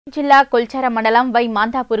జిల్లా కొల్చార మండలం వై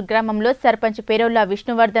మాంధాపూర్ గ్రామంలో సర్పంచ్ పేరోళ్ల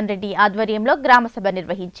విష్ణువర్ధన్ రెడ్డి ఆధ్వర్యంలో గ్రామ సభ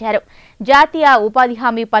నిర్వహించారు. జాతీయ ఉపాధి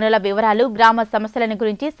హామీ పనుల వివరాలు, గ్రామ సమస్యలను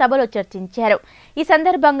గురించి సభలో చర్చించారు. ఈ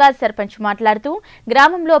సందర్భంగా సర్పంచ్ మాట్లాడుతూ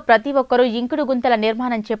గ్రామంలో ప్రతి ఒక్కరూ ఇంకుడు గుంతల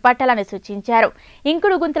నిర్మాణం చేపట్టాలని సూచించారు.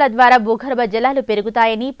 ఇంకుడు గుంతల ద్వారా భూగర్భ జలాలు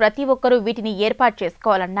పెరుగుతాయని, ప్రతి ఒక్కరూ వీటిని ఏర్పాటు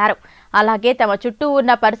చేసుకోవాలన్నారు. అలాగే తమ చుట్టూ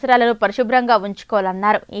ఉన్న పరిసరాలను పరిశుభ్రంగా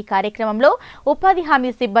ఉంచుకోవాలన్నారు. ఈ కార్యక్రమంలో ఉపాధి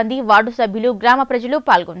హామీ సిబ్బంది, వార్డు సభ్యులు, గ్రామ ప్రజలు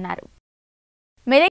పాల్గొన్నారు.